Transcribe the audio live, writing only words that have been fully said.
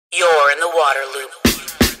You're in the water loop.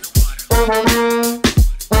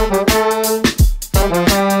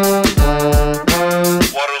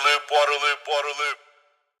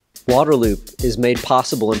 Waterloop is made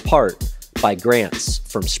possible in part by grants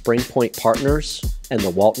from Spring Point Partners and the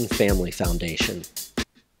Walton Family Foundation.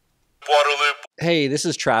 Waterloop. Hey, this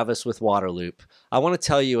is Travis with Waterloop. I want to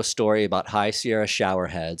tell you a story about High Sierra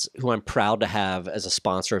Showerheads, who I'm proud to have as a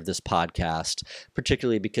sponsor of this podcast,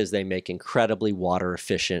 particularly because they make incredibly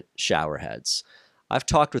water-efficient showerheads. I've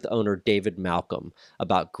talked with owner David Malcolm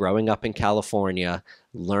about growing up in California,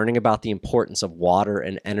 learning about the importance of water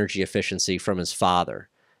and energy efficiency from his father.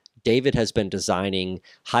 David has been designing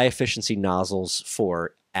high-efficiency nozzles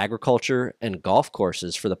for agriculture and golf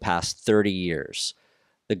courses for the past 30 years.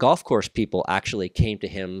 The golf course people actually came to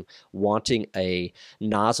him wanting a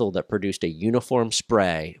nozzle that produced a uniform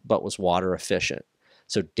spray but was water efficient.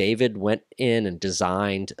 So David went in and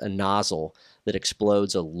designed a nozzle that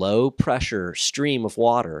explodes a low pressure stream of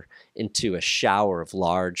water into a shower of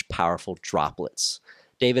large, powerful droplets.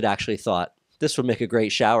 David actually thought this would make a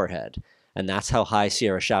great showerhead, and that's how High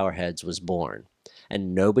Sierra Showerheads was born.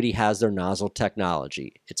 And nobody has their nozzle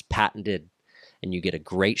technology. It's patented, and you get a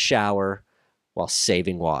great shower while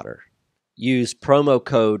saving water. Use promo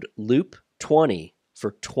code LOOP20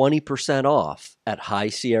 for 20% off at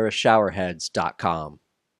highsierrashowerheads.com.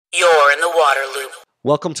 You're in the water loop.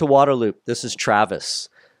 Welcome to Waterloop. This is Travis.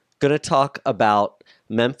 Going to talk about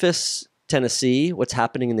Memphis, Tennessee, what's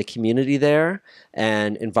happening in the community there,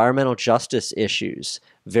 and environmental justice issues.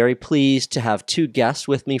 Very pleased to have two guests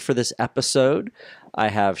with me for this episode. I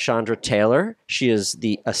have Chandra Taylor. She is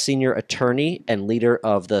a senior attorney and leader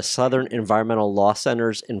of the Southern Environmental Law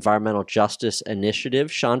Center's Environmental Justice Initiative.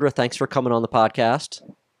 Chandra, thanks for coming on the podcast.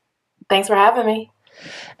 Thanks for having me.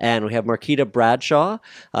 And we have Marquita Bradshaw.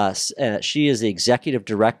 She is the executive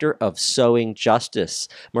director of Sowing Justice.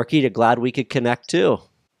 Marquita, glad we could connect too.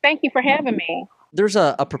 Thank you for having me. There's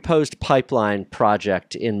a proposed pipeline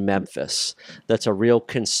project in Memphis that's a real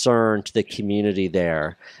concern to the community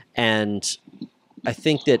there. And I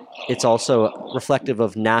think that it's also reflective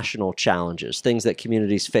of national challenges, things that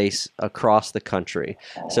communities face across the country.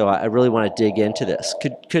 So I really want to dig into this.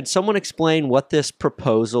 Could someone explain what this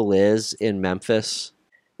proposal is in Memphis?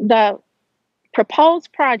 The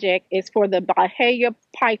proposed project is for the Bahia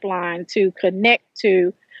pipeline to connect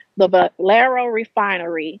to the Valero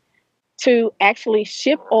refinery to actually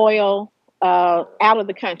ship oil out of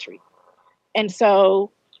the country. And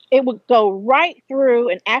so it would go right through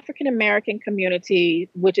an African-American community,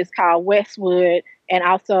 which is called Westwood, and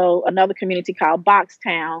also another community called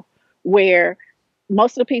Boxtown, where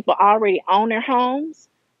most of the people already own their homes.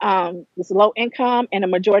 It's low income and a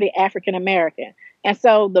majority African-American. And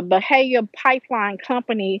so the Bahia Pipeline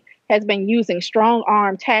Company has been using strong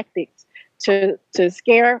arm tactics to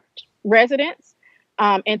scare residents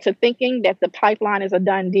into thinking that the pipeline is a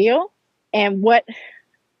done deal. And what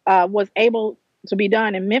was able to be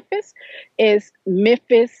done in Memphis is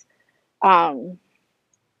Memphis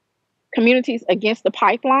communities against the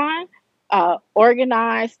pipeline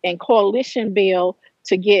organized and coalition bill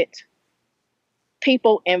to get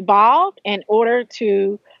people involved in order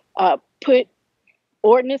to put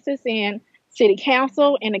ordinances in city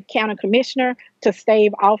council and the county commissioner to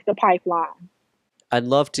stave off the pipeline. I'd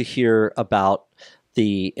love to hear about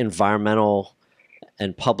the environmental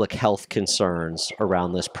and public health concerns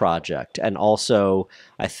around this project. And also,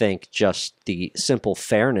 I think just the simple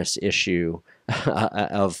fairness issue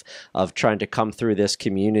of trying to come through this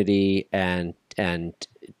community and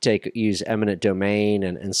use eminent domain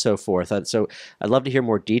and so forth. So I'd love to hear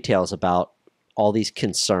more details about all these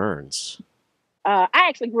concerns. I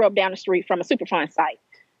actually grew up down the street from a Superfund site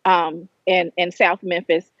in South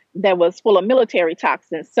Memphis that was full of military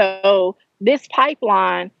toxins. So this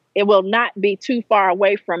pipeline, it will not be too far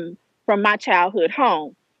away from my childhood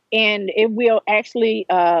home. And it will actually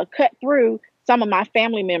cut through some of my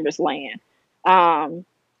family members' land. And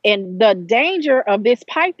the danger of this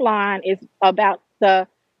pipeline is about there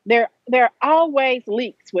are always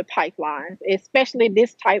leaks with pipelines, especially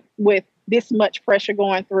this type with this much pressure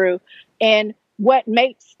going through. And what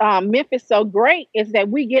makes Memphis so great is that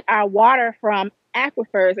we get our water from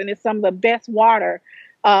aquifers, and it's some of the best water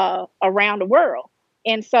around the world.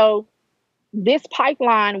 And so this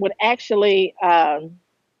pipeline would actually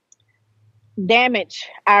damage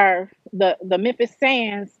the Memphis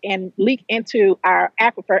sands and leak into our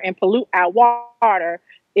aquifer and pollute our water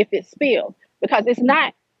if it spills. Because it's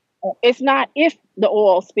not if the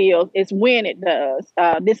oil spills, it's when it does.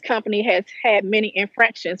 This company has had many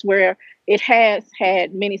infractions where it has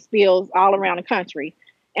had many spills all around the country.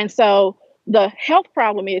 And so the health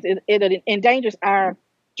problem is it endangers our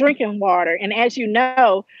drinking water. And as you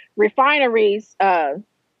know, refineries,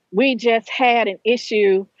 we just had an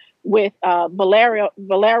issue with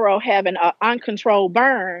Valero having an uncontrolled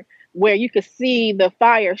burn where you could see the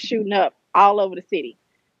fire shooting up all over the city.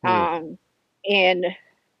 Hmm. And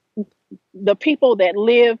the people that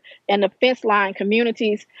live in the fence line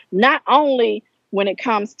communities, not only when it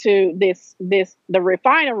comes to the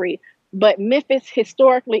refinery, but Memphis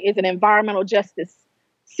historically is an environmental justice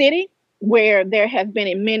city where there have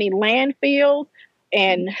been many landfills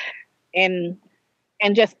and and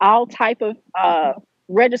and just all type of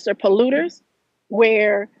registered polluters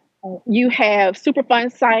where you have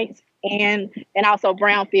Superfund sites and also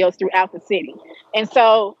brownfields throughout the city. And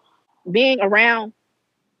so being around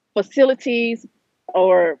facilities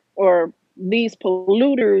or these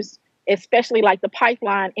polluters, especially like the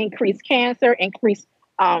pipeline, increase cancer, increase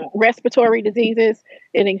respiratory diseases,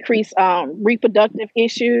 it increase reproductive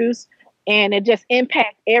issues, and it just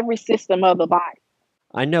impact every system of the body.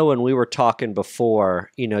 I know when we were talking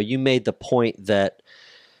before, you made the point that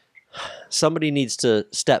somebody needs to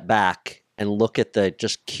step back and look at the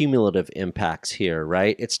just cumulative impacts here,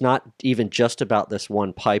 right? It's not even just about this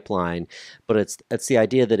one pipeline, but it's the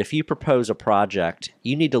idea that if you propose a project,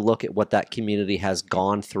 you need to look at what that community has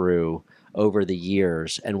gone through over the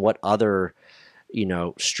years and what other,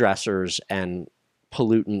 stressors and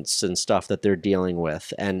pollutants and stuff that they're dealing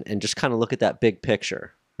with, and just kind of look at that big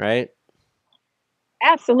picture, right?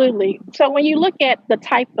 Absolutely. So when you look at the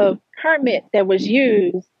type of permit that was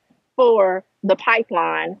used for the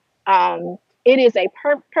pipeline, it is a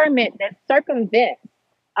permit that circumvents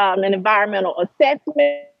an environmental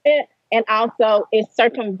assessment, and also it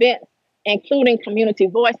circumvents including community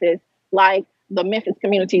voices like the Memphis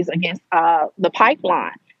communities against the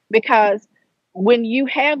pipeline. Because when you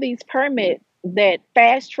have these permits that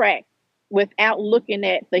fast track without looking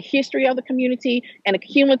at the history of the community and the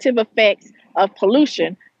cumulative effects of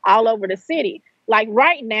pollution all over the city. Like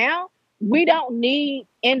right now, we don't need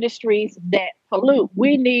industries that pollute.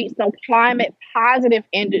 We need some climate positive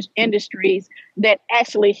industries that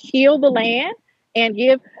actually heal the land and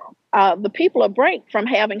give the people a break from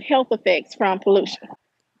having health effects from pollution.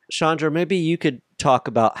 Chandra, maybe you could talk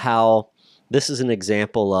about how this is an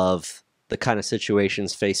example of the kind of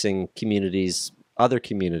situations facing communities, other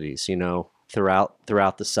communities, throughout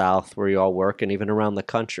the South where you all work and even around the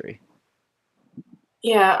country.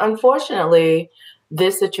 Yeah, unfortunately,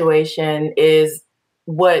 this situation is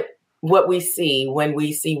what we see when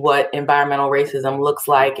we see what environmental racism looks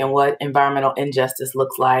like and what environmental injustice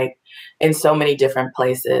looks like in so many different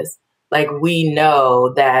places. Like we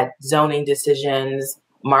know that zoning decisions,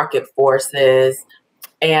 market forces,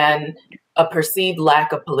 and a perceived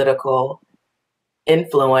lack of political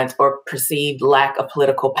influence or perceived lack of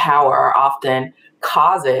political power are often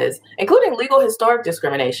causes, including legal historic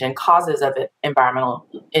discrimination, causes of environmental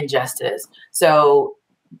injustice. So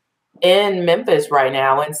in Memphis right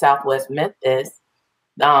now, in Southwest Memphis,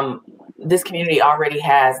 this community already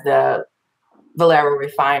has the Valero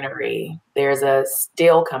refinery. There's a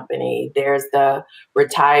steel company. There's the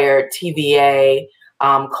retired TVA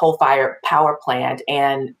coal-fired power plant.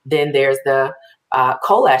 And then there's the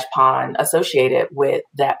coal ash pond associated with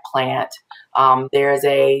that plant. There's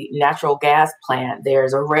a natural gas plant.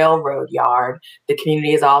 There's a railroad yard. The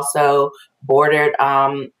community is also bordered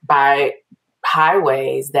by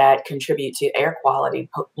highways that contribute to air quality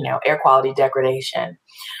degradation.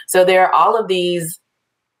 So there are all of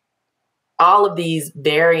these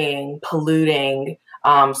varying polluting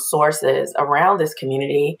sources around this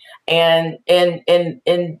community, and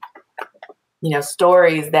in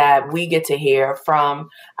stories that we get to hear from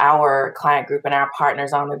our client group and our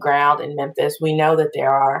partners on the ground in Memphis, we know that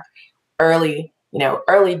there are early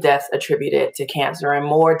deaths attributed to cancer and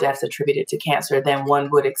more deaths attributed to cancer than one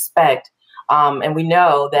would expect. And we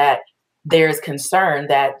know that there's concern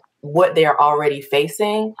that what they're already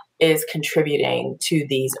facing is contributing to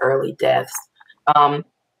these early deaths. And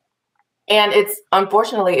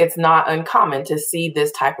unfortunately, it's not uncommon to see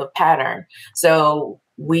this type of pattern. So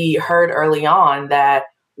we heard early on that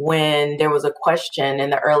when there was a question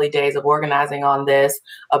in the early days of organizing on this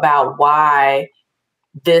about why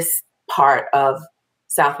this part of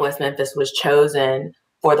Southwest Memphis was chosen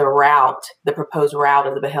for the proposed route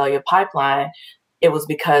of the Byhalia pipeline, it was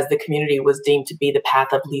because the community was deemed to be the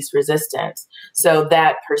path of least resistance. So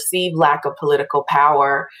that perceived lack of political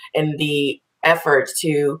power and the efforts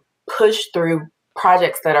to push through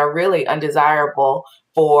projects that are really undesirable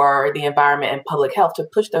for the environment and public health, to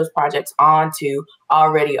push those projects onto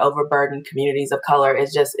already overburdened communities of color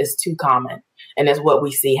is too common. And it's what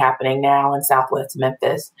we see happening now in Southwest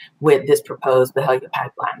Memphis with this proposed Byhalia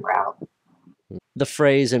pipeline route. The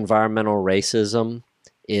phrase environmental racism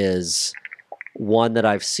is one that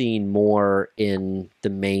I've seen more in the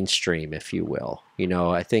mainstream, if you will. You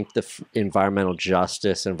know, I think the environmental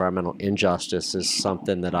justice, environmental injustice is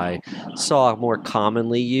something that I saw more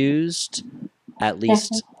commonly used, at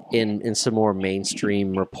least in some more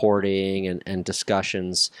mainstream reporting and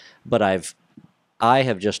discussions. But I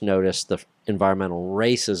have just noticed the environmental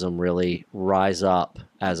racism really rise up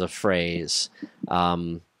as a phrase.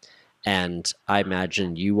 And I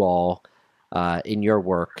imagine you all in your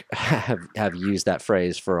work have used that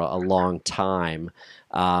phrase for a long time.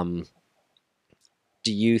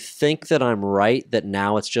 Do you think that I'm right that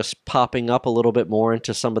now it's just popping up a little bit more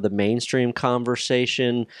into some of the mainstream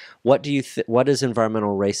conversation? What do you what does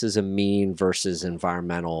environmental racism mean versus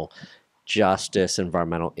environmental justice,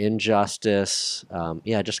 environmental injustice?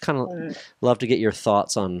 Yeah, just kind of love to get your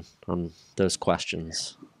thoughts on those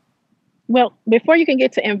questions. Well, before you can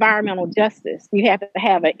get to environmental justice, you have to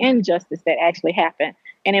have an injustice that actually happened.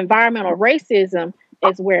 And environmental racism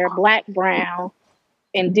is where Black, Brown,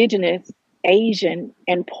 Indigenous, Asian,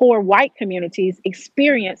 and poor white communities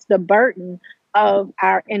experience the burden of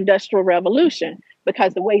our industrial revolution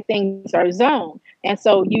because the way things are zoned. And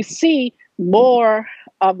so you see more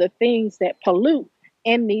of the things that pollute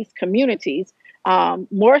in these communities,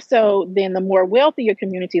 more so than the more wealthier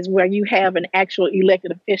communities where you have an actual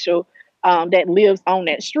elected official that lives on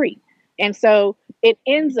that street. And so it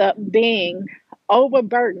ends up being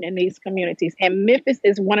overburdened in these communities. And Memphis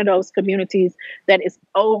is one of those communities that is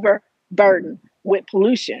overburdened with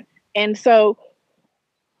pollution. And so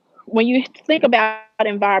when you think about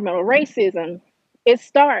environmental racism, it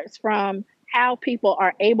starts from how people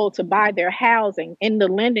are able to buy their housing in the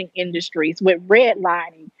lending industries with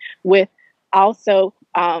redlining, with also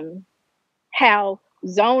how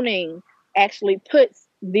zoning actually puts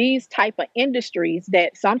these type of industries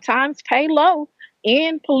that sometimes pay low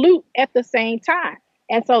and pollute at the same time.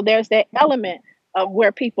 And so there's that element of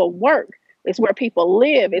where people work. It's where people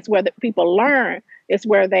live. It's where the people learn. It's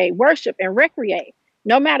where they worship and recreate.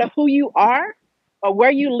 No matter who you are or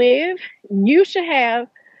where you live, you should have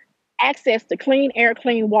access to clean air,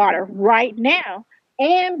 clean water right now,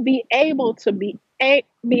 and be able to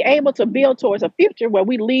build towards a future where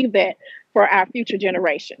we leave that for our future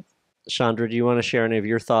generations. Chandra, do you want to share any of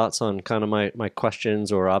your thoughts on kind of my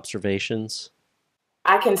questions or observations?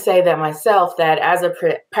 I can say that myself, that as a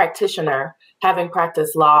practitioner, having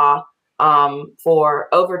practiced law for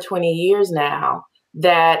over 20 years now,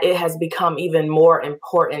 that it has become even more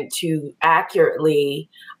important to accurately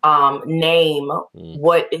name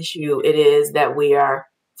what issue it is that we are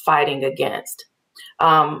fighting against.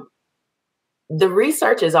 The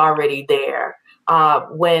research is already there.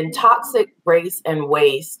 When toxic race and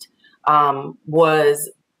waste was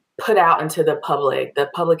put out into the public, the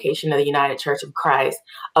publication of the United Church of Christ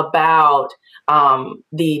about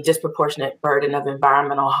the disproportionate burden of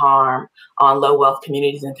environmental harm on low wealth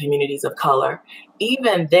communities and communities of color.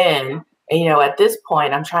 Even then, you know, at this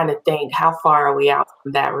point, I'm trying to think, how far are we out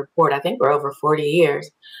from that report? I think we're over 40 years.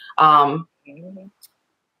 That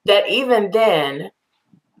even then,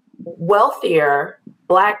 wealthier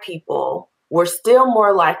Black people were still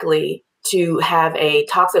more likely to have a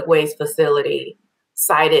toxic waste facility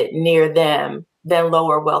sited near them than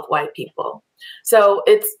lower wealth white people. So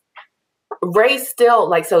it's race still,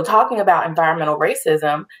 like, so talking about environmental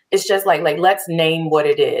racism, it's just like let's name what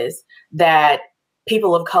it is, that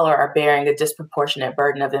people of color are bearing a disproportionate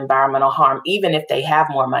burden of environmental harm, even if they have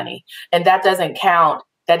more money. And that doesn't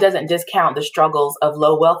discount the struggles of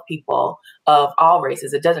low wealth people of all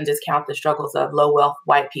races. It doesn't discount the struggles of low wealth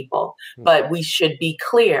white people. But we should be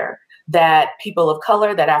clear that people of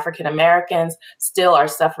color, that African Americans still are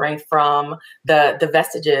suffering from the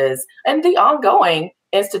vestiges and the ongoing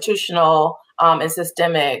institutional and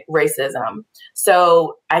systemic racism.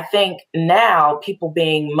 So I think now people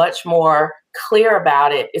being much more clear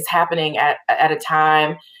about it is happening at a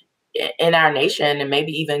time in our nation and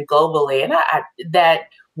maybe even globally, and that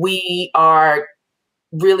we are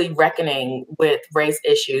really reckoning with race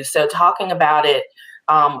issues. So talking about it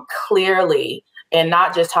clearly, and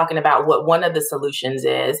not just talking about what one of the solutions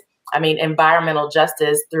is. I mean, environmental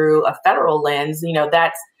justice through a federal lens, you know,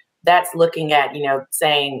 that's looking at, you know,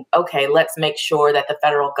 saying, okay, let's make sure that the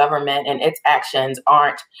federal government and its actions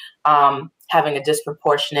aren't having a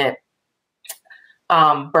disproportionate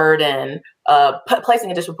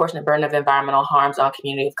placing a disproportionate burden of environmental harms on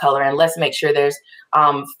community of color. And let's make sure there's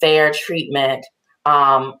fair treatment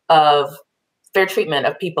of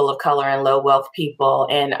people of color and low wealth people,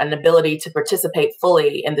 and an ability to participate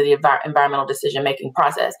fully in the environmental decision-making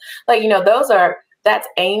process. Like, you know, that's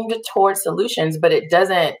aimed towards solutions, but it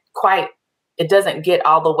doesn't quite it doesn't get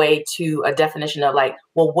all the way to a definition of like,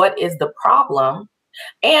 well, what is the problem?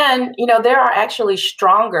 And, there are actually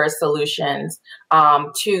stronger solutions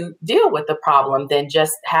to deal with the problem than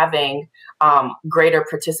just having greater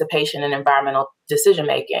participation in environmental decision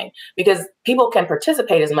making, because people can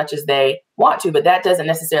participate as much as they want to, but that doesn't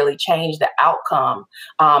necessarily change the outcome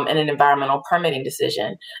in an environmental permitting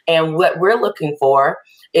decision. And what we're looking for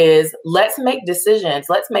is let's make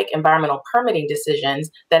environmental permitting decisions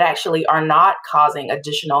that actually are not causing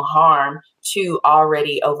additional harm to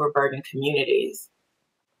already overburdened communities.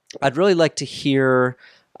 I'd really like to hear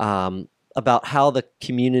about how the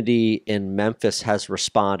community in Memphis has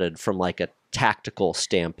responded from like a tactical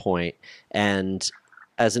standpoint, and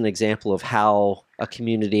as an example of how a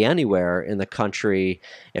community anywhere in the country,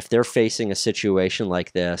 if they're facing a situation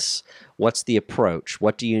like this, what's the approach?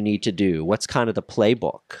 What do you need to do? What's kind of the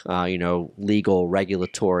playbook? Legal,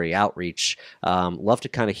 regulatory, outreach. Love to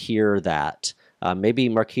kind of hear that. Maybe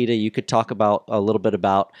Marquita, you could talk about a little bit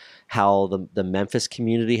about how the Memphis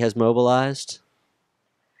community has mobilized.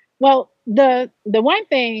 Well, the one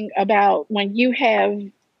thing about when you have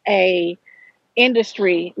a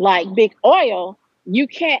industry like big oil, you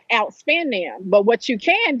can't outspend them. But what you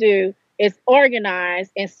can do is organize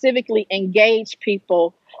and civically engage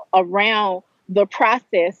people around the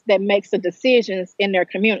process that makes the decisions in their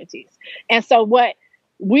communities. And so what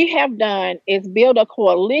we have done is build a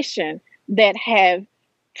coalition that have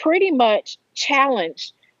pretty much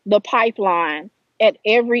challenged the pipeline at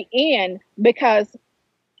every end, because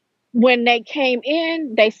when they came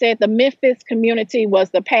in, they said the Memphis community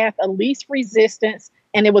was the path of least resistance,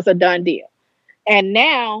 and it was a done deal. And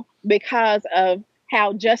now, because of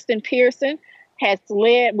how Justin Pearson has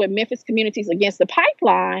led with Memphis communities against the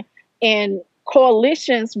pipeline and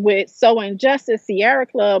coalitions with Sowing Justice, Sierra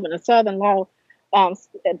Club, and the Southern Law,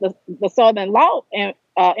 the Southern Law and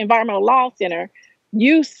Environmental Law Center,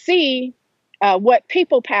 you see what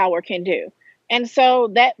people power can do. And so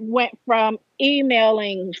that went from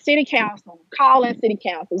emailing city council, calling city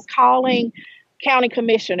councils, calling county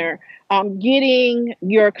commissioner, getting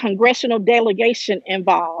your congressional delegation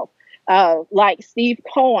involved, like Steve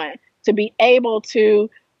Cohen, to be able to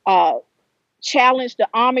challenge the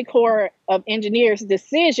Army Corps of Engineers'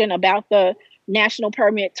 decision about the National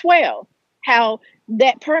Permit 12, how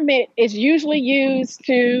that permit is usually used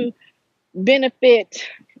to benefit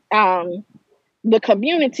the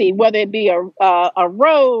community, whether it be a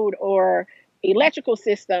road or electrical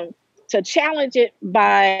system, to challenge it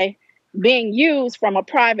by being used from a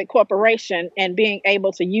private corporation and being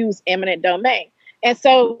able to use eminent domain. And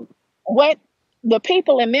so what the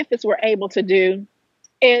people in Memphis were able to do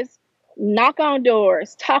is knock on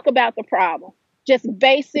doors, talk about the problem, just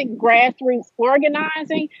basic grassroots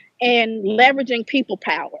organizing and leveraging people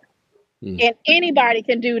power. And anybody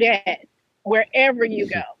can do that wherever you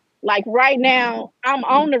go. Like right now, I'm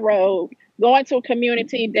on the road going to a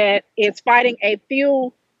community that is fighting a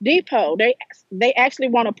fuel depot. They actually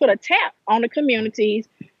want to put a tap on the communities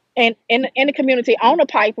and in the community on a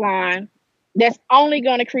pipeline that's only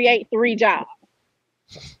going to create 3 jobs.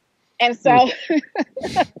 And so,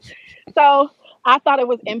 so I thought it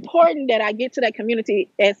was important that I get to that community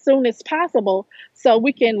as soon as possible so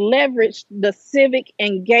we can leverage the civic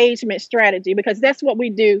engagement strategy, because that's what we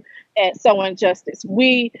do at Sowing Justice.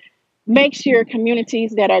 We make sure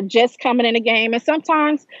communities that are just coming in the game, and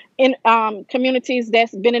sometimes in communities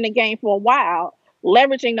that's been in the game for a while,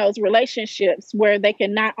 leveraging those relationships where they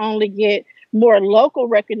can not only get more local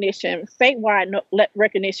recognition, statewide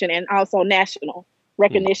recognition, and also national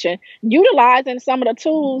recognition, utilizing some of the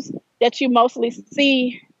tools that you mostly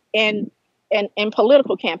see in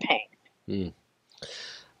political campaigns.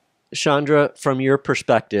 Chandra, from your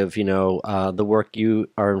perspective, the work you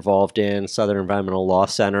are involved in, Southern Environmental Law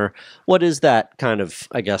Center, what is that kind of,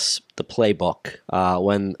 I guess, the playbook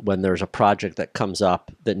when there's a project that comes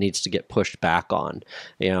up that needs to get pushed back on?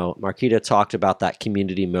 Marquita talked about that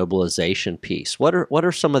community mobilization piece. What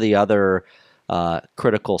are some of the other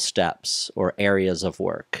critical steps or areas of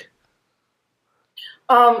work?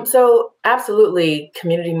 So absolutely,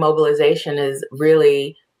 community mobilization is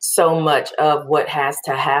really so much of what has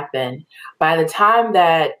to happen. By the time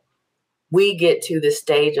that we get to the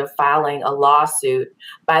stage of filing a lawsuit,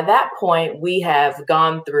 by that point, we have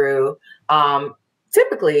gone through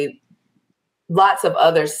typically lots of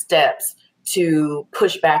other steps to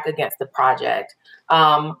push back against the project.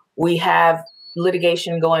 We have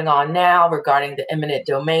litigation going on now regarding the eminent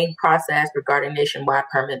domain process, regarding Nationwide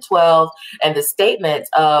Permit 12, and the statements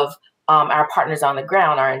of our partners on the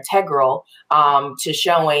ground are integral to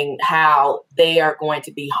showing how they are going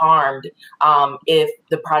to be harmed if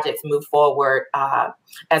the projects move forward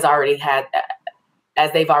as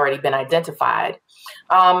they've already been identified.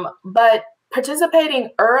 But participating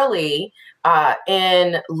early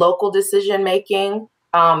in local decision making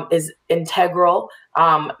is integral.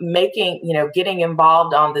 Getting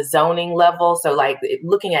involved on the zoning level. So like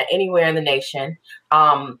looking at anywhere in the nation,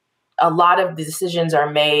 a lot of the decisions are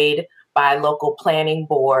made by local planning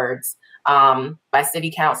boards, by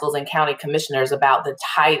city councils and county commissioners about the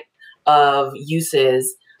type of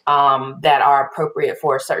uses that are appropriate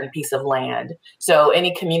for a certain piece of land. So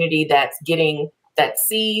any community that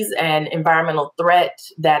sees an environmental threat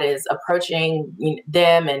that is approaching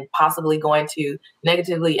them and possibly going to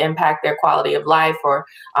negatively impact their quality of life or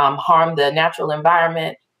harm the natural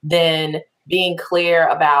environment, then being clear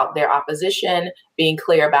about their opposition, being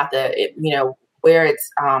clear about where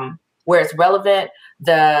it's relevant,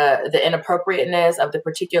 the inappropriateness of the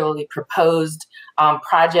particularly proposed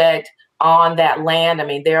project on that land. I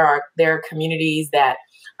mean, there are communities that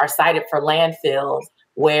are cited for landfills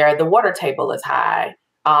where the water table is high.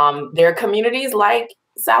 There are communities like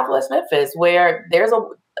Southwest Memphis where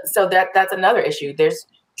that's another issue. There's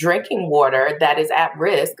drinking water that is at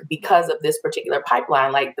risk because of this particular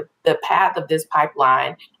pipeline. Like the path of this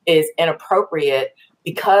pipeline is inappropriate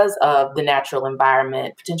because of the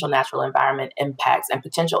potential natural environment impacts and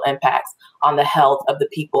potential impacts on the health of the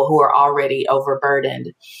people who are already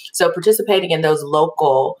overburdened. So participating in those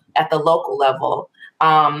at the local level,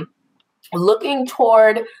 looking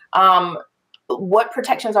toward what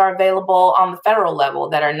protections are available on the federal level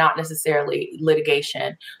that are not necessarily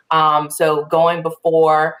litigation. So going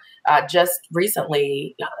before, just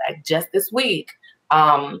recently, just this week,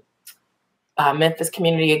 Memphis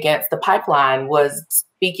Community Against the Pipeline was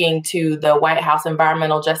speaking to the White House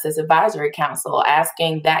Environmental Justice Advisory Council,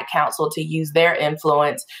 asking that council to use their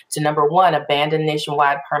influence to, number one, abandon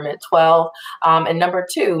nationwide permit 12, and number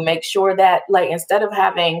two, make sure that instead of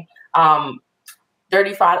having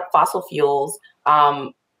dirty fossil fuels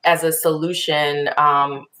as a solution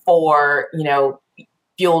for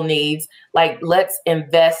fuel needs, let's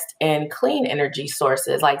invest in clean energy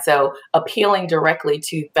sources. So appealing directly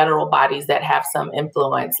to federal bodies that have some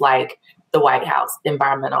influence, like the White House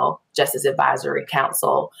Environmental Justice Advisory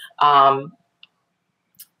Council.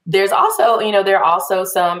 There's also, there are also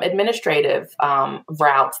some administrative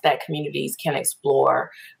routes that communities can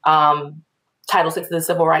explore. Title VI of the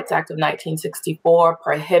Civil Rights Act of 1964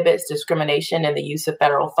 prohibits discrimination in the use of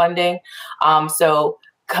federal funding. So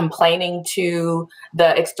complaining to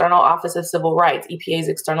the External Office of Civil Rights, EPA's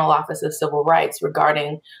External Office of Civil Rights,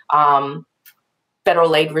 regarding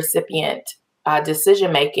federal aid recipient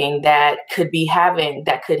decision-making that could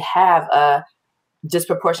have a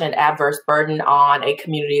disproportionate adverse burden on a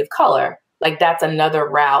community of color. That's another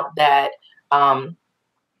route that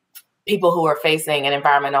people who are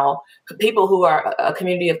a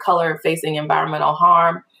community of color facing environmental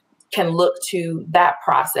harm can look to that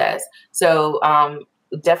process. So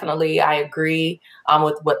definitely I agree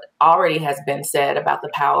with what already has been said about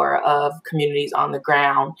the power of communities on the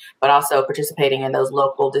ground, but also participating in those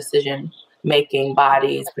local decision-making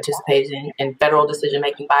bodies, participating in federal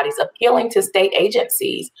decision-making bodies, appealing to state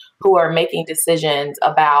agencies who are making decisions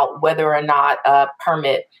about whether or not a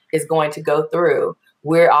permit is going to go through.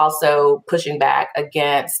 We're also pushing back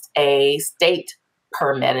against a state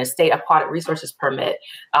permit, a state aquatic resources permit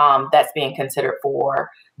that's being considered for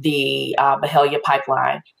the Byhalia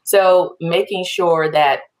pipeline. So making sure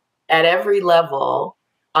that at every level,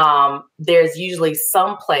 there's usually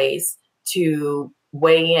some place to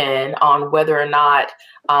weigh in on whether or not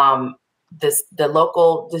the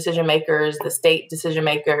local decision makers, the state decision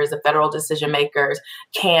makers, the federal decision makers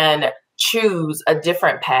can choose a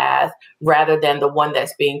different path rather than the one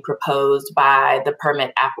that's being proposed by the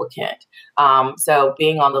permit applicant. So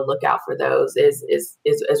being on the lookout for those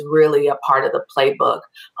is really a part of the playbook,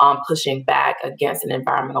 pushing back against an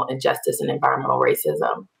environmental injustice and environmental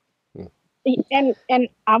racism. And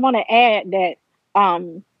I want to add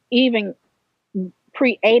that even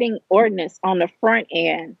creating ordinance on the front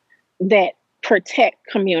end that protect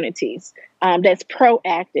communities, that's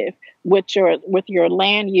proactive with your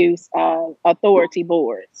land use authority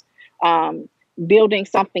boards, building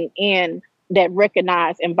something in that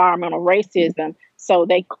recognize environmental racism, so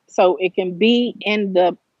it can be in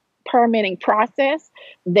the permitting process,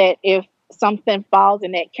 that if something falls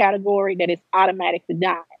in that category, that it's automatically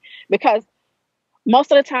denied. Because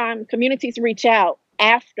most of the time communities reach out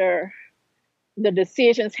after the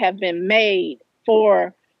decisions have been made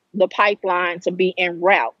for the pipeline to be en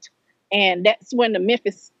route. And that's when the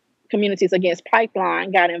Memphis Communities Against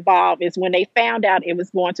Pipeline got involved is when they found out it was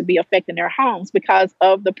going to be affecting their homes, because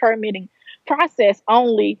of the permitting process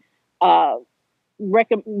only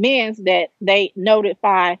recommends that they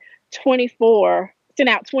notify 24, send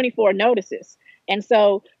out 24 notices. And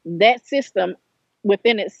so that system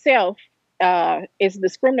within itself is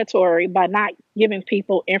discriminatory by not giving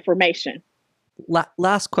people information.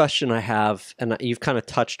 Last question I have, and you've kind of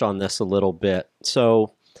touched on this a little bit.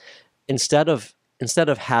 So instead of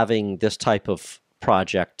having this type of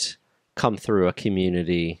project come through a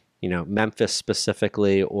community, Memphis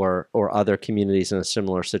specifically, or other communities in a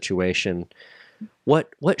similar situation,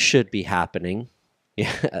 what should be happening?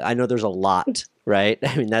 Yeah, I know there's a lot, right?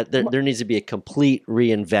 I mean, there needs to be a complete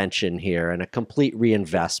reinvention here and a complete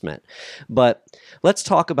reinvestment. But let's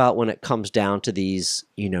talk about when it comes down to these,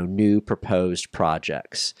 new proposed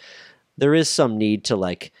projects. There is some need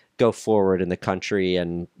to go forward in the country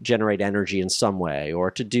and generate energy in some way,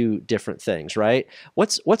 or to do different things, right?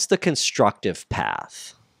 What's the constructive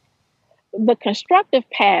path? The constructive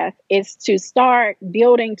path is to start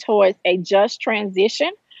building towards a just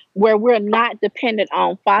transition where we're not dependent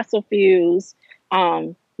on fossil fuels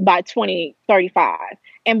by 2035.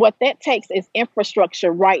 And what that takes is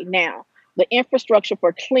infrastructure right now. The infrastructure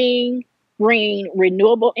for clean, green,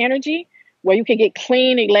 renewable energy, where you can get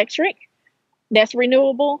clean electric that's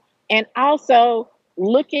renewable, and also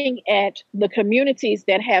looking at the communities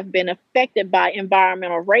that have been affected by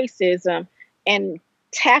environmental racism and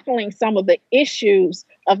tackling some of the issues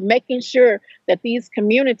of making sure that these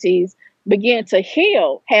communities begin to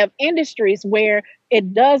heal, have industries where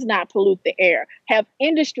it does not pollute the air, have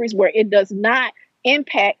industries where it does not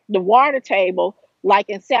impact the water table, like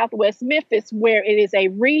in Southwest Memphis, where it is a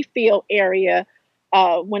refill area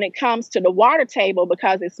when it comes to the water table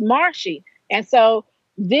because it's marshy. And so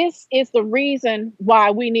this is the reason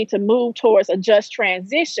why we need to move towards a just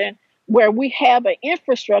transition where we have an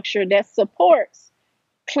infrastructure that supports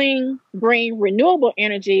clean, green, renewable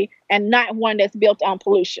energy and not one that's built on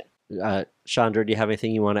pollution. Chandra, do you have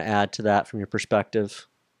anything you want to add to that from your perspective?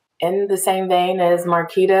 In the same vein as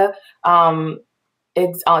Marquita,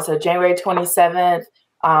 it's also January 27th,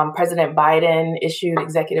 President Biden issued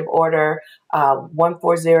Executive Order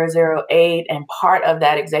 14008, and part of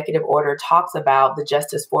that executive order talks about the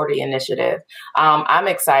Justice 40 initiative. I'm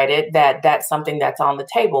excited that that's something that's on the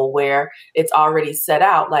table where it's already set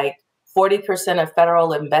out, 40% of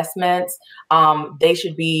federal investments, they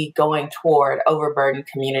should be going toward overburdened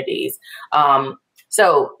communities.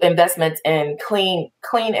 So investments in clean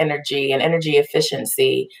energy and energy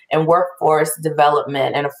efficiency and workforce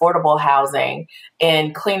development and affordable housing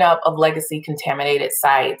and cleanup of legacy contaminated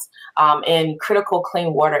sites and critical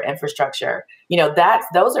clean water infrastructure.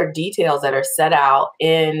 Those are details that are set out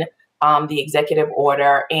in the executive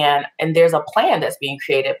order, and there's a plan that's being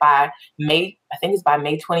created by May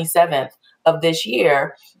 27th of this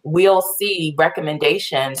year. We'll see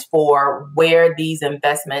recommendations for where these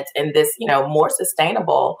investments in this, more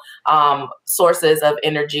sustainable sources of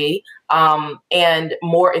energy and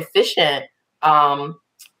more efficient,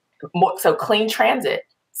 so clean transit.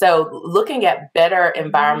 So looking at better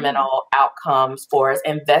environmental outcomes for us,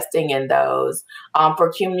 investing in those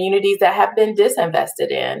for communities that have been disinvested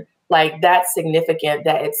in. That's significant,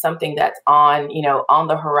 that it's something that's on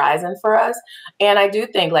the horizon for us. And I do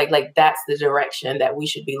think that's the direction that we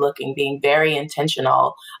should be looking, being very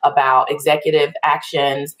intentional about executive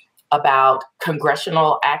actions, about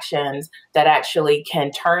congressional actions that actually can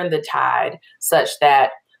turn the tide such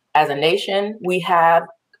that as a nation, we have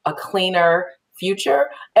a cleaner future,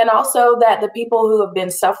 and also that the people who have been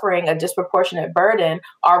suffering a disproportionate burden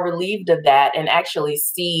are relieved of that and actually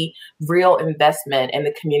see real investment in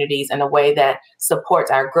the communities in a way that supports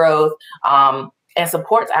our growth and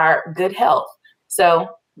supports our good health. So,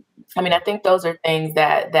 I think those are things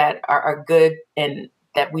that are good and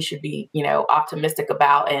that we should be, optimistic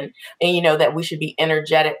about, and that we should be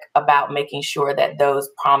energetic about making sure that those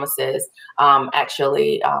promises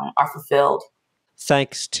actually are fulfilled.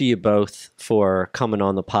 Thanks to you both for coming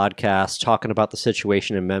on the podcast, talking about the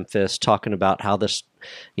situation in Memphis, talking about how this,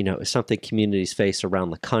 is something communities face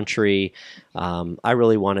around the country. I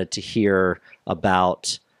really wanted to hear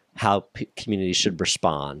about how communities should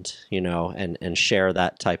respond, and share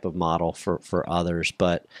that type of model for others.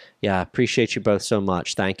 But yeah, I appreciate you both so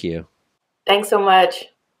much. Thank you. Thanks so much.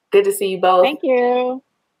 Good to see you both. Thank you.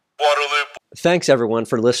 Waterloop. Thanks, everyone,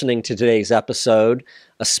 for listening to today's episode.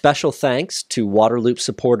 A special thanks to Waterloop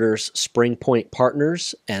supporters Spring Point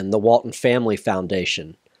Partners and the Walton Family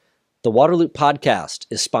Foundation. The Waterloop podcast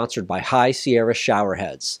is sponsored by High Sierra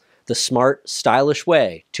Showerheads, the smart, stylish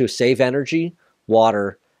way to save energy,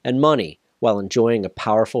 water, and money while enjoying a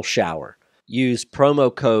powerful shower. Use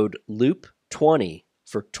promo code LOOP20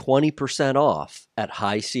 for 20% off at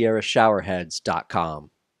highsierrashowerheads.com.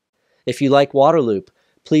 If you like Waterloop,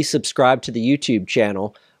 please subscribe to the YouTube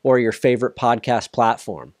channel or your favorite podcast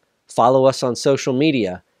platform. Follow us on social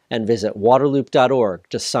media and visit waterloop.org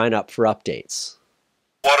to sign up for updates.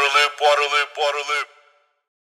 Waterloop, Waterloop, Waterloop.